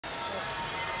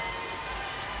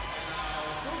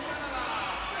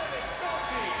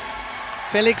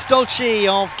Félix Dolci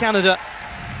of Canada,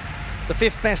 the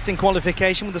fifth best in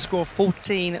qualification with a score of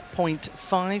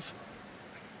 14.5.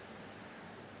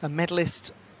 A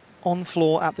medalist on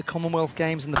floor at the Commonwealth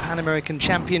Games and the Pan American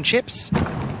Championships,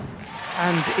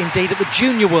 and indeed at the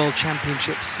Junior World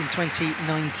Championships in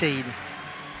 2019.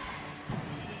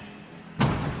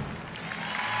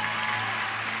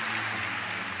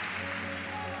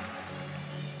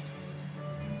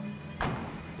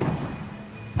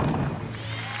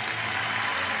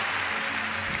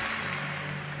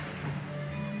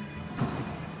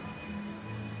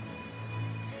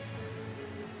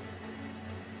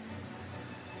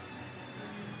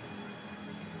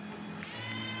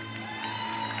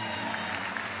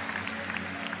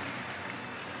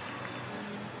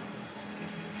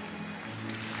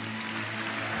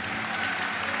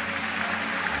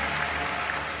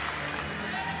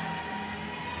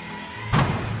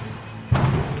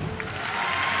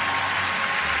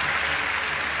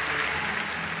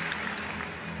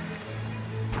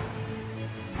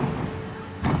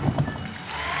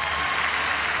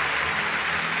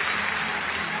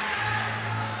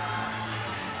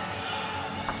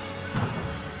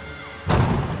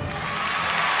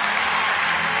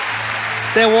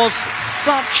 There was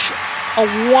such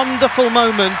a wonderful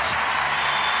moment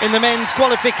in the men's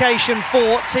qualification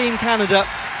for Team Canada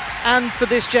and for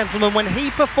this gentleman when he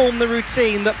performed the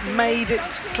routine that made it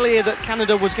clear that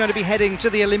Canada was going to be heading to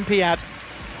the Olympiad.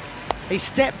 He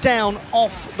stepped down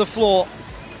off the floor,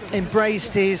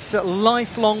 embraced his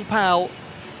lifelong pal,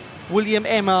 William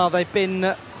Emma. They've been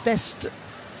best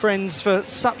friends for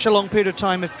such a long period of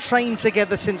time, have trained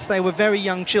together since they were very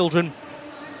young children.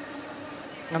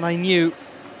 And they knew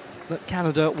that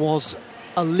Canada was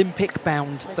Olympic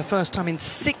bound. The first time in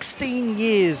 16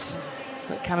 years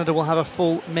that Canada will have a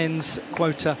full men's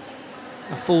quota,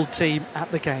 a full team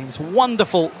at the Games.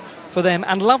 Wonderful for them,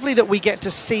 and lovely that we get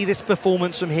to see this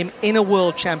performance from him in a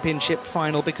World Championship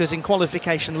final, because in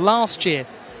qualification last year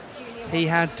he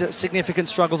had significant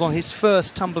struggles on his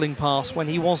first tumbling pass when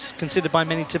he was considered by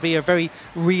many to be a very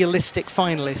realistic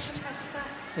finalist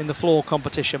in the floor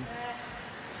competition.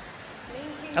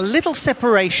 A little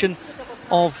separation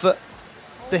of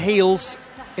the heels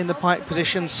in the pike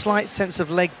position, slight sense of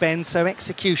leg bend, so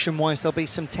execution-wise there'll be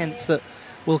some tenths that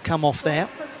will come off there.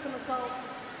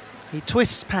 He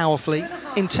twists powerfully.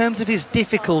 In terms of his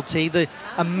difficulty, the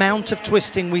amount of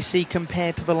twisting we see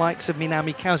compared to the likes of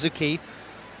Minami Kazuki,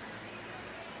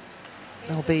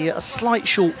 there'll be a slight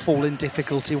shortfall in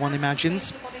difficulty, one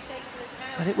imagines.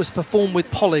 But it was performed with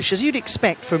polish, as you'd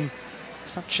expect from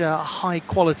such a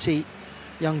high-quality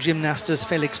young gymnast as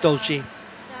Félix Dolci.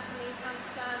 Japanese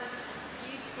handstand,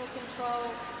 beautiful control.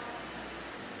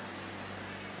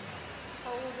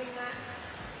 Holding that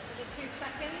for the 2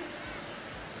 seconds.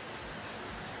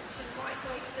 Just right the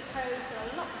way to the toes,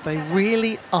 and a lot They together.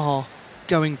 really are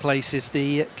going places,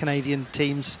 the Canadian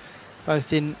teams,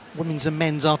 both in women's and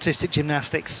men's artistic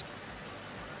gymnastics.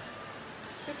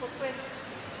 Triple twist,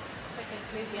 so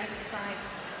conclude the exercise.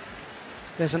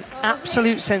 There's an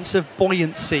absolute sense of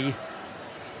buoyancy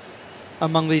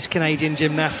among these Canadian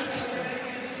gymnasts,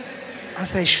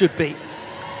 as there should be.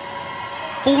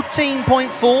 14.4,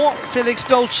 Félix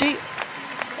Dolci,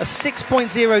 a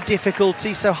 6.0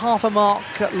 difficulty, so half a mark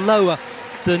lower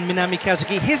than Minami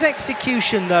Kazuki. His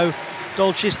execution, though,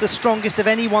 Dolci, is the strongest of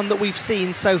anyone that we've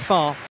seen so far.